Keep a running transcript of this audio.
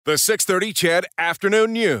The 6:30 CHED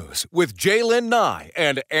Afternoon News with Jaylen Nye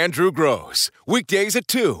and Andrew Gross. Weekdays at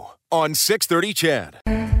 2 on 6:30 CHED.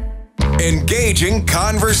 Engaging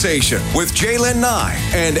conversation with Jaylen Nye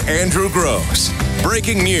and Andrew Gross.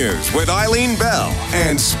 Breaking news with Eileen Bell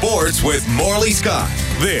and sports with Morley Scott.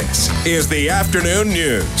 This is the Afternoon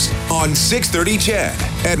News on 6:30 CHED,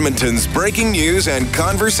 Edmonton's breaking news and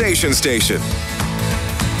conversation station.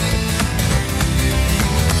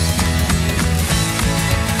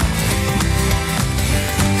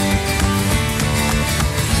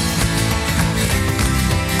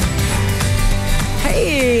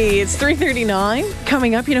 Hey, it's 3:39.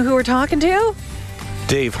 Coming up, you know who we're talking to?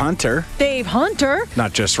 Dave Hunter. Dave Hunter.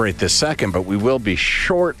 Not just right this second, but we will be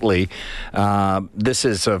shortly. This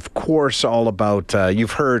is, of course, all about,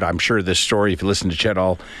 you've heard, I'm sure, this story if you listen to Chet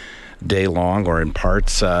all day long or in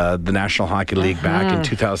parts. The National Hockey League back in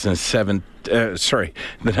 2007. The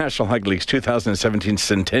National Hockey League's 2017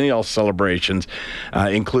 Centennial celebrations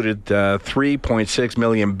included 3.6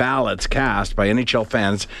 million ballots cast by NHL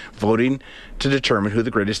fans voting to determine who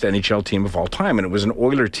the greatest NHL team of all time. And it was an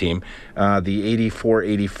Oiler team, the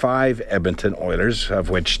 84-85 Edmonton Oilers, of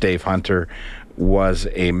which Dave Hunter was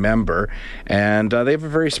a member. And they have a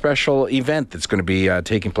very special event that's going to be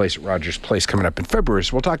taking place at Rogers Place coming up in February.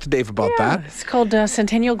 So we'll talk to Dave about that. It's called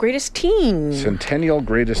Centennial Greatest Teams. Centennial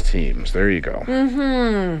Greatest Teams. There you go.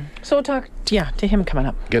 So we'll talk to him coming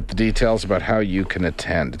up. Get the details about how you can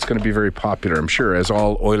attend. It's going to be very popular, I'm sure, as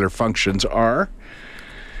all Oiler functions are.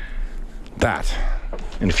 That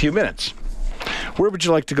in a few minutes. Where would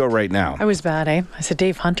you like to go right now? I was bad, eh? I said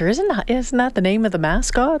Dave Hunter. Isn't that the name of the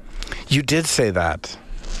mascot? You did say that.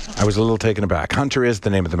 I was a little taken aback. Hunter is the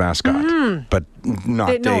name of the mascot, but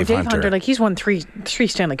not Dave Hunter. Like he's won three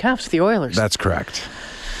Stanley Cups with the Oilers. That's correct.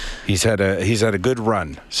 He's had a good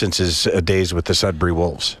run since his days with the Sudbury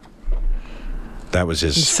Wolves. That was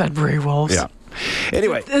his Sudbury Wolves. Yeah.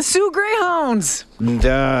 Anyway, the Sioux Greyhounds.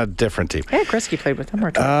 Different team. Hey, Gretzky played with them.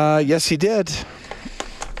 Yes, he did.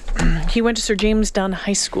 He went to Sir James Dunn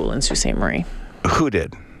High School in Sault Ste. Marie. Who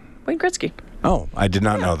did? Wayne Gretzky. Oh, I did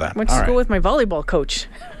not know that. Went to school with my volleyball coach.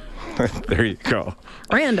 There you go.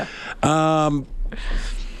 Randa.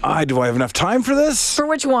 Do I have enough time for this? For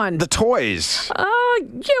which one? The toys.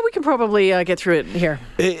 Yeah, we can probably get through it here.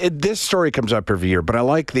 This story comes up every year, but I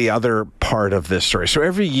like the other part of this story. So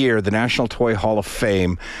every year, the National Toy Hall of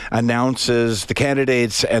Fame announces the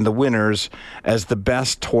candidates and the winners as the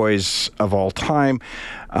best toys of all time.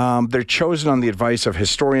 They're chosen on the advice of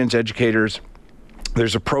historians, educators.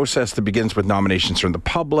 There's a process that begins with nominations from the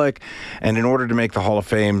public, and in order to make the Hall of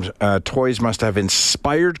Fame, toys must have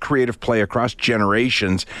inspired creative play across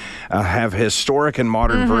generations, have historic and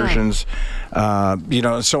modern versions,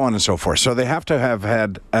 so on and so forth. So they have to have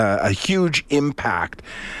had a huge impact.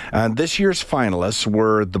 This year's finalists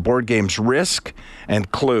were the board games Risk and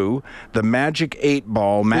Clue, the Magic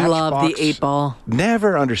 8-Ball, Matchbox. Love the 8-Ball.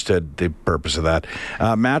 Never understood the purpose of that.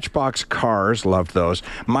 Matchbox Cars, loved those.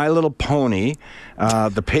 My Little Pony.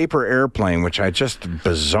 The paper airplane, which I just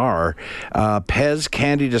bizarre. Pez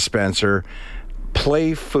candy dispenser,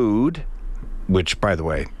 Play Food, which, by the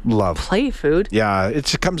way, love. Play Food? Yeah,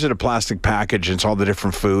 it comes in a plastic package, and it's all the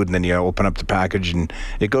different food, and then you open up the package, and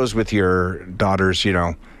it goes with your daughter's,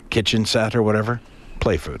 kitchen set or whatever.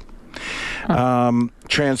 Play Food.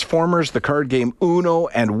 Transformers, the card game Uno,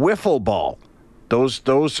 and Wiffle Ball. Those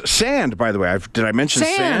Sand, by the way. Did I mention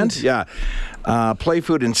Sand? Yeah. Play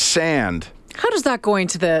Food and Sand. How does that go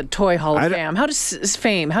into the Toy Hall of Fame? How does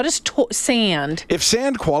Sand? If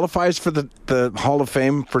Sand qualifies for the Hall of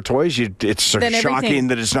Fame for toys, it's shocking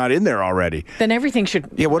that it's not in there already. Then everything should.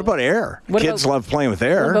 Yeah. What about air? Kids love playing with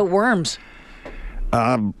air. What about worms?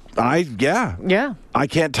 Yeah. I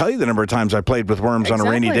can't tell you the number of times I played with worms on a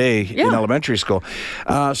rainy day in elementary school.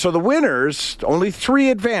 So the winners, only 3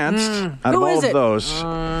 advanced out of all of those.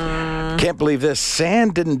 Can't believe this.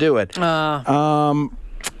 Sand didn't do it.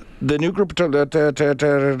 The new group, where's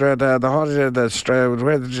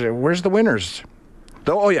the winners?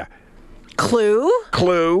 Oh, yeah.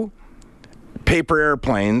 Clue, paper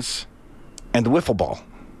airplanes, and the Wiffle Ball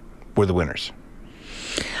were the winners.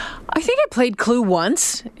 I think I played Clue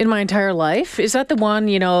once in my entire life. Is that the one,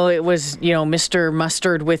 it was, Mr.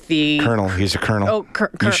 Mustard with the... Colonel. He's a colonel. Oh,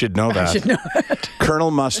 you should know that. I should know that.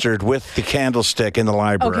 Colonel Mustard with the candlestick in the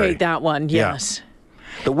library. Okay, that one, yes. Yeah.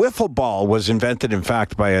 The wiffle ball was invented, in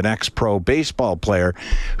fact, by an ex-pro baseball player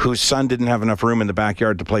whose son didn't have enough room in the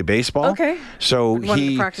backyard to play baseball. Okay. So wanted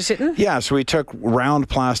to practice it in? Yeah, so he took round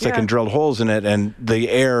plastic and drilled holes in it, and the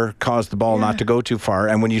air caused the ball not to go too far.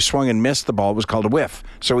 And when you swung and missed the ball, it was called a whiff.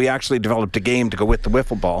 So he actually developed a game to go with the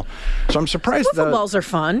wiffle ball. So I'm surprised. Wiffle balls are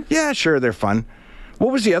fun. Yeah, sure, they're fun.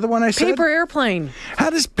 What was the other one I said? Paper airplane. How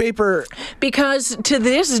does paper... Because to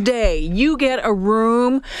this day, you get a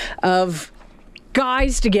room of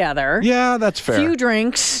guys together. Yeah, that's fair. Few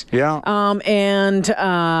drinks. Yeah. And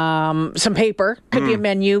some paper. Could be a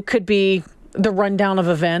menu. Could be the rundown of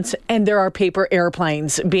events. And there are paper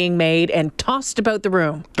airplanes being made and tossed about the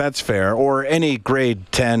room. That's fair. Or any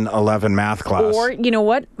grade 10, 11 math class. Or, you know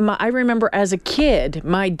what? I remember as a kid,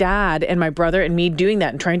 my dad and my brother and me doing that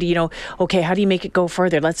and trying to, okay, how do you make it go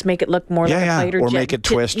further? Let's make it look more like a fighter jet. Or make it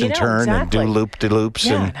twist and turn and do loop-de-loops.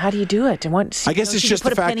 Yeah, and how do you do it? And what? I guess it's just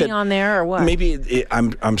the fact that on there or what? Maybe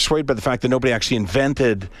I'm swayed by the fact that nobody actually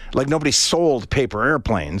invented, like nobody sold paper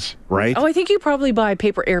airplanes, right? Oh, I think you probably buy a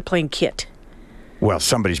paper airplane kit. Well,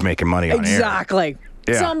 somebody's making money on air. Exactly.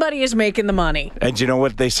 Yeah. Somebody is making the money. And you know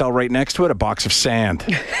what they sell right next to it? A box of sand.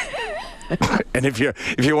 And if you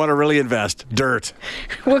want to really invest, dirt.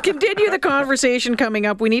 We'll continue the conversation coming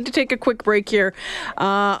up. We need to take a quick break here.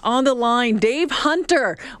 On the line, Dave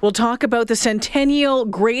Hunter will talk about the Centennial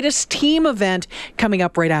Greatest Team event coming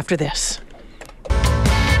up right after this.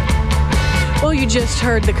 Well, you just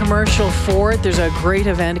heard the commercial for it. There's a great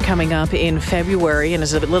event coming up in February, and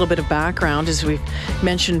as a little bit of background, as we've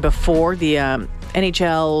mentioned before, the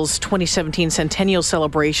NHL's 2017 Centennial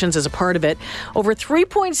celebrations as a part of it. Over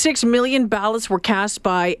 3.6 million ballots were cast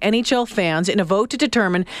by NHL fans in a vote to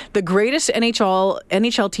determine the greatest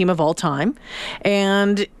NHL team of all time.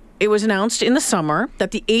 And it was announced in the summer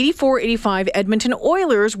that the 84-85 Edmonton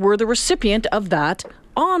Oilers were the recipient of that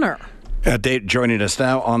honor. Dave joining us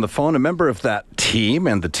now on the phone, a member of that team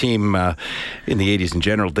and the team in the 80s in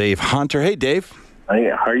general, Dave Hunter. Hey, Dave.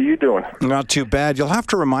 Hey, how are you doing? Not too bad. You'll have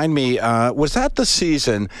to remind me, was that the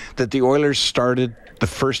season that the Oilers started the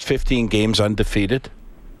first 15 games undefeated?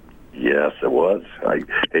 Yes, it was.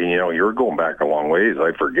 You're going back a long ways.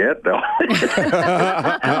 I forget now.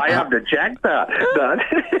 I have to check that.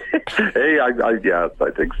 Hey, yes,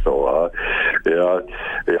 I think so. I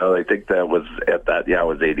think that was at that. Yeah, it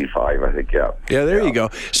was 85. I think. Yeah. Yeah, there you go.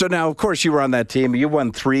 So now, of course, you were on that team. You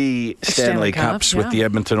won 3 Stanley Cups with the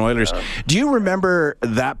Edmonton Oilers. Yeah. Do you remember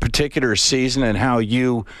that particular season and how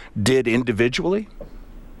you did individually?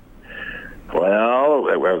 Well,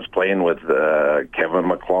 I was playing with Kevin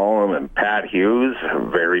McClellan and Pat Hughes.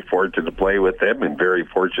 I'm very fortunate to play with them and very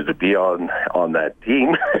fortunate to be on that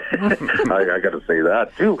team. I got to say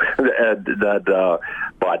that too. I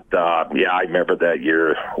remember that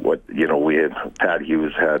year. We had Pat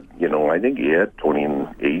Hughes had, I think he had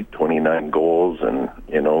 28, 29 goals, and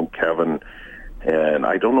Kevin. And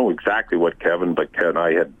I don't know exactly what Kevin, but Ken,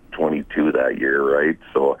 I had 22 that year, right?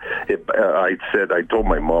 So I told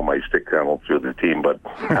my mom I stick handle through the team, but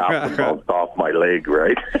half bounced off my leg,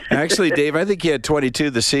 right? Actually, Dave, I think he had 22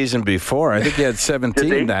 the season before. I think he had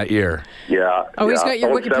 17 that year. Yeah. Oh, he's got your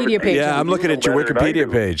Wikipedia page. Yeah, I'm looking at your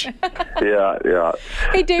Wikipedia page. Yeah.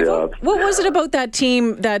 Hey, Dave, what was it about that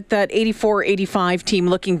team, that 84-85 team,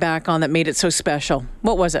 looking back on, that made it so special?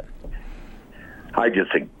 What was it? I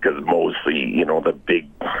just think because mostly, the big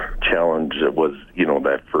challenge was,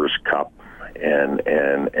 that first cup, and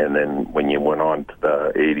then when you went on to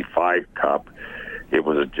the 85 cup, it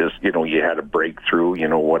was just, you had to break through,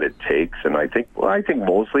 what it takes, and I think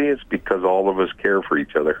mostly it's because all of us care for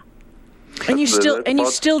each other. And you still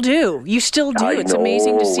do. You still do. It's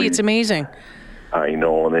amazing to see. It's amazing. I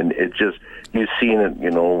know, and then it just, you've seen it,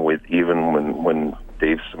 with even when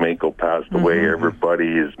Dave Semenko passed away,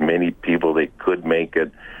 everybody, as many people they could make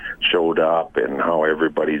it, showed up, and how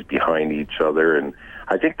everybody's behind each other. And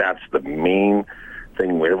I think that's the main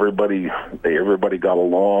thing. Everybody got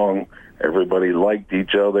along, everybody liked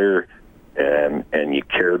each other, and you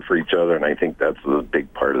cared for each other. And I think that's a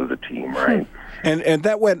big part of the team, right? And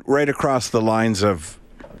that went right across the lines of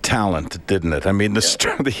talent, didn't it? I mean,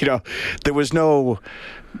 there was no,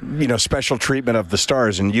 special treatment of the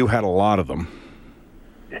stars, and you had a lot of them.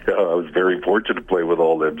 I was very fortunate to play with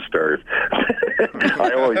all them stars.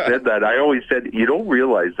 I always said that. I always said, you don't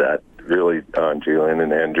realize that, really, Jalen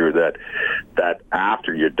and Andrew, that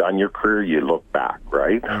after you're done your career, you look back,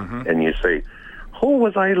 right? Mm-hmm. And you say, oh,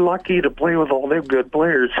 was I lucky to play with all them good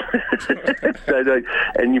players?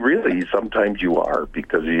 And really, sometimes you are,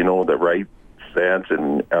 because the right stance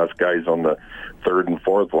and us guys on the third and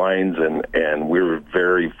fourth lines, and we were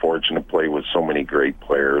very fortunate to play with so many great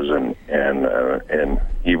players, and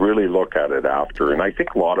you really look at it after, and I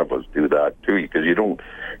think a lot of us do that too, because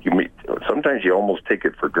sometimes you almost take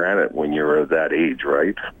it for granted when you're that age,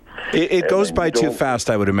 right? It goes by too fast,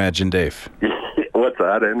 I would imagine, Dave. What's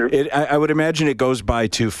that, Andrew? I would imagine it goes by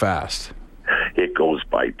too fast. It goes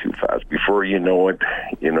by too fast. Before you know it,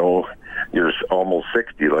 you're almost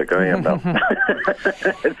 60 like I am now.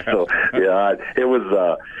 So yeah, it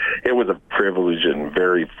was a privilege and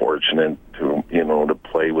very fortunate to to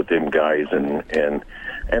play with them guys and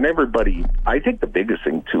everybody. I think the biggest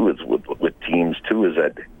thing too is with teams too is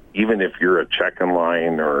that even if you're a checking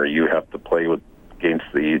line or you have to play against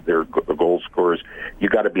their goal scorers, you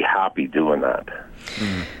got to be happy doing that.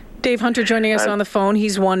 Dave Hunter joining us on the phone.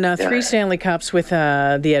 He's won 3 Stanley Cups with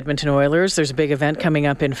the Edmonton Oilers. There's a big event coming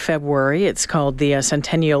up in February. It's called the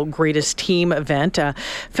Centennial Greatest Team event.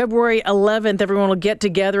 February 11th, everyone will get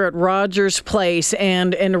together at Rogers Place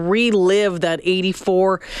and relive that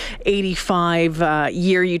 84-85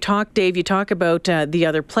 year. Dave, you talk about the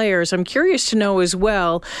other players. I'm curious to know as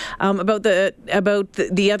well about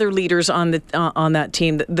the other leaders on that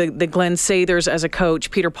team. The Glenn Sathers as a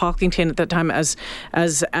coach, Peter Pocklington at that time as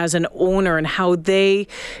an owner, and how they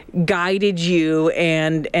guided you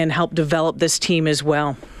and helped develop this team as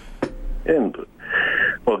well. And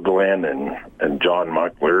Glenn and John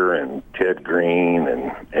Muckler and Ted Green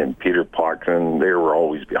and Peter Pocklington, they were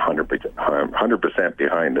always 100%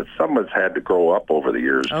 behind us. Some of us had to grow up over the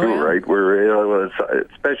years too, right? We're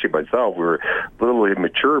especially myself, we were a little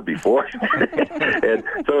immature before, and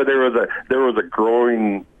so there was a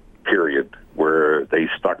growing period where they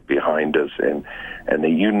stuck behind us and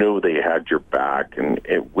they had your back, and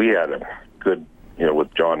we had a good,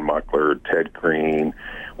 with John Muckler, Ted Green,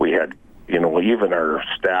 we had, even our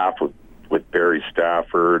staff with Barry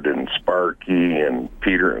Stafford and Sparky and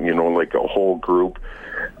Peter, like a whole group.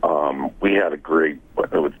 We had a great,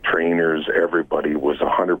 with trainers, everybody was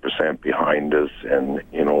 100% behind us, and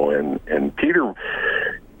Peter,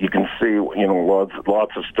 you can see,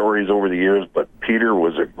 lots of stories over the years, but Peter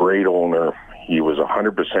was a great owner. He was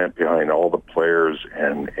 100% behind all the players,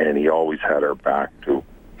 and he always had our back, too.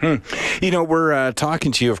 We're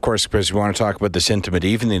talking to you, of course, because we want to talk about this intimate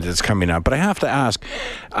evening that's coming up. But I have to ask,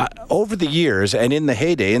 over the years and in the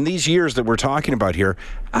heyday, in these years that we're talking about here,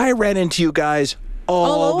 I ran into you guys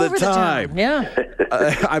all the time. Yeah.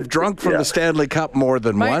 I've drunk from the Stanley Cup more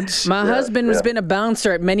than once. My husband has been a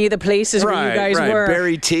bouncer at many of the places where you guys were.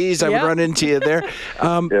 Barry Tees, I would run into you there.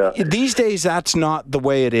 These days, that's not the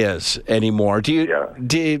way it is anymore. Do you,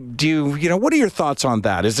 what are your thoughts on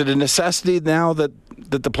that? Is it a necessity now that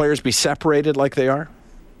the players be separated like they are?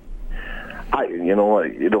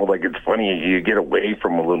 Like it's funny, you get away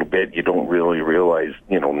from a little bit, you don't really realize,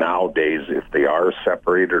 nowadays if they are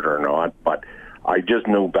separated or not, but I just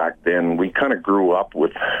know back then we kind of grew up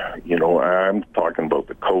with, I'm talking about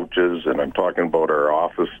the coaches and I'm talking about our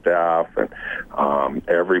office staff and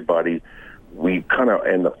everybody. We kind of,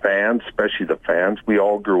 and the fans, especially the fans, we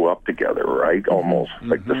all grew up together, right? Almost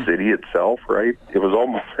like the city itself, right? It was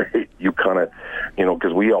almost like you kind of,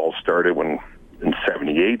 because we all started in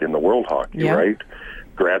 78 in the World Hockey, right?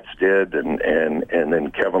 Gretz did, and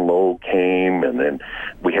then Kevin Lowe came, and then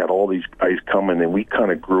we had all these guys coming, and we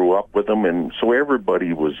kind of grew up with them, and so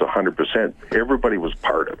everybody was 100%. Everybody was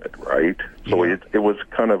part of it, right? So it was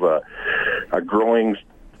kind of a growing,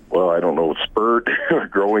 I don't know, spurt, a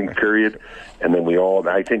growing period, and then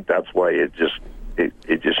I think that's why it just, you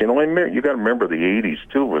got to remember the 80s,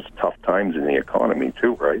 too, was tough times in the economy,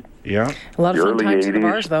 too, right? Yeah. A lot of fun times in the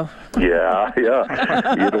bars, though. Yeah.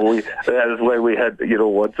 That's why we had,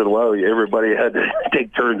 once in a while, everybody had to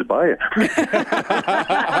take turns buying.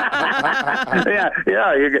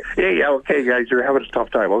 Okay, guys, you're having a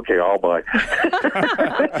tough time. Okay, I'll buy.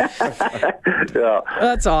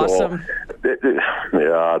 That's awesome.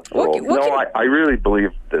 I really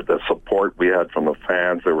believe that the support we had from the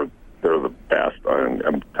fans, they're the best.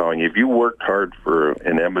 I'm telling you, if you worked hard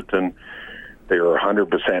in Edmonton, they were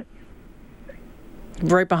 100%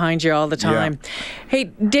 right behind you all the time. Yeah. Hey,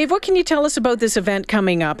 Dave, what can you tell us about this event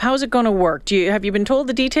coming up? How's it going to work? Have you been told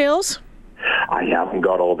the details? I haven't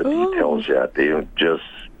got all the details yet. They just,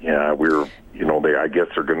 I guess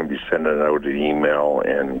they're going to be sending out an email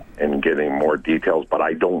and getting more details, but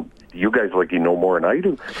I don't. You guys know more than I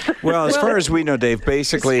do. Well, as far as we know, Dave,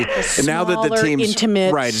 basically, now that the team's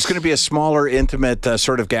intimate. Right, it's going to be a smaller, intimate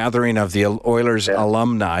sort of gathering of the Oilers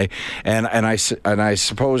alumni, and I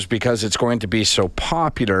suppose because it's going to be so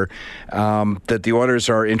popular, that the Oilers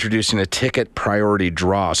are introducing a ticket priority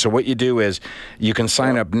draw. So what you do is you can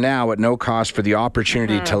sign up now at no cost for the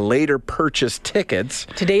opportunity to later purchase tickets.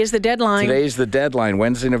 Today is the deadline.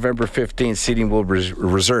 Wednesday, November 15th. Seating will be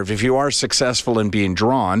reserved. If you are successful in being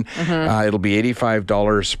drawn. It'll be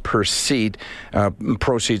 $85 per seat.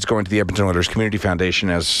 Proceeds going to the Edmonton Oilers Community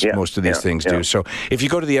Foundation, as most of these things do. So if you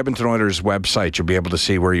go to the Edmonton Oilers website, you'll be able to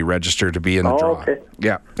see where you register to be in the draw. Okay.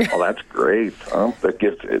 Yeah. Well, that's great. That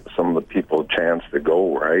gives some of the people a chance to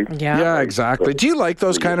go, right? Yeah. Exactly. Do you like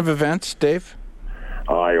those kind of events, Dave?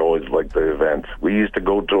 I always liked the events. We used to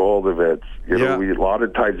go to all the events. You know, a lot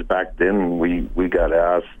of times back then we got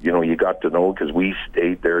asked, you got to know because we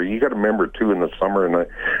stayed there. You got to remember, too, in the summer, and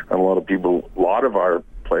a lot of our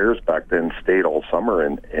players back then stayed all summer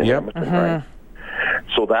in Edmonton, right?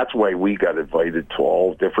 So that's why we got invited to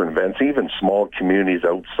all different events, even small communities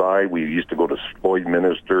outside. We used to go to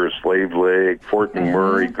Lloydminster, Slave Lake, Fort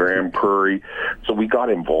McMurray, Grand Prairie. So we got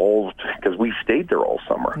involved because we stayed there all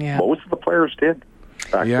summer. Yeah. Most of the players did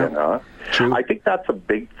back then, huh? True. I think that's a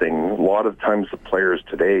big thing. A lot of times the players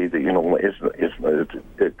today, because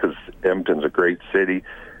Edmonton's a great city,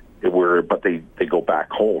 but they go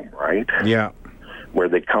back home, right? Yeah. Where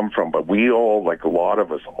they come from, but we all, like a lot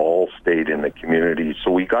of us, all stayed in the community,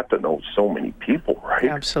 so we got to know so many people, right?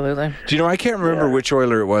 Absolutely. Do you know, I can't remember which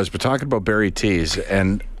Oiler it was, but talking about Barry Tees,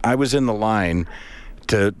 and I was in the line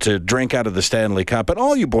to drink out of the Stanley Cup, and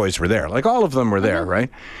all you boys were there. Like, all of them were there, right?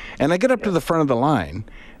 And I get up to the front of the line,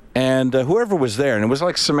 and whoever was there, and it was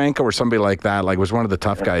like Semenko or somebody like that, like was one of the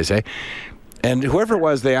tough guys, eh? And whoever it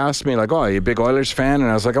was, they asked me, like, oh, are you a big Oilers fan? And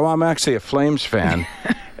I was like, oh, I'm actually a Flames fan.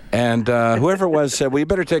 And whoever it was said, well, you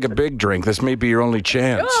better take a big drink. This may be your only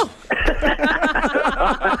chance. Oh.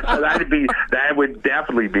 That would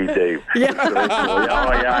definitely be Dave. Yeah.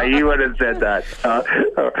 Oh, yeah, he would have said that.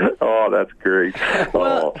 Oh, that's great.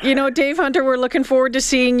 Well, Dave Hunter, we're looking forward to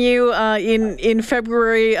seeing you in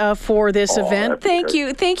February for this event. Thank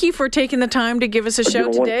you for taking the time to give us a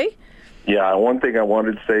show today. Yeah, one thing I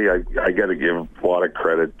wanted to say, I got to give a lot of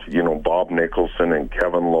credit to, Bob Nicholson and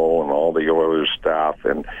Kevin Lowe and all the Oilers staff,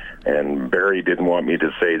 and Barry didn't want me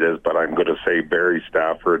to say this, but I'm going to say Barry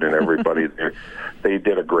Stafford and everybody there, they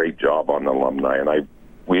did a great job on the alumni, and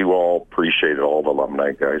we all appreciated all the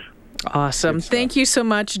alumni guys. Awesome. Thank you so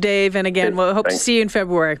much, Dave, and again, we'll hope to see you in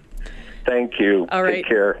February. Thank you. All right. Take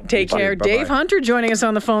care. Take care. Bye-bye. Dave Hunter joining us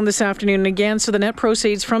on the phone this afternoon. And again, so the net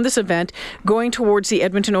proceeds from this event going towards the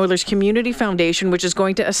Edmonton Oilers Community Foundation, which is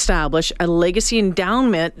going to establish a legacy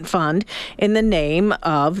endowment fund in the name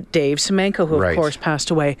of Dave Semenko, who, of course,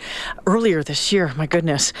 passed away earlier this year. My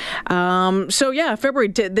goodness. February.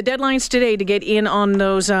 The deadline's today to get in on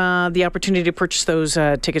those, the opportunity to purchase those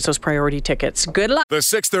tickets, those priority tickets. Good luck. The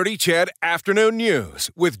 6:30 CHED Afternoon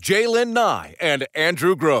News with Jaylen Nye and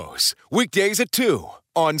Andrew Gross. Weekdays at 2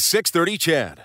 on 6:30 CHED.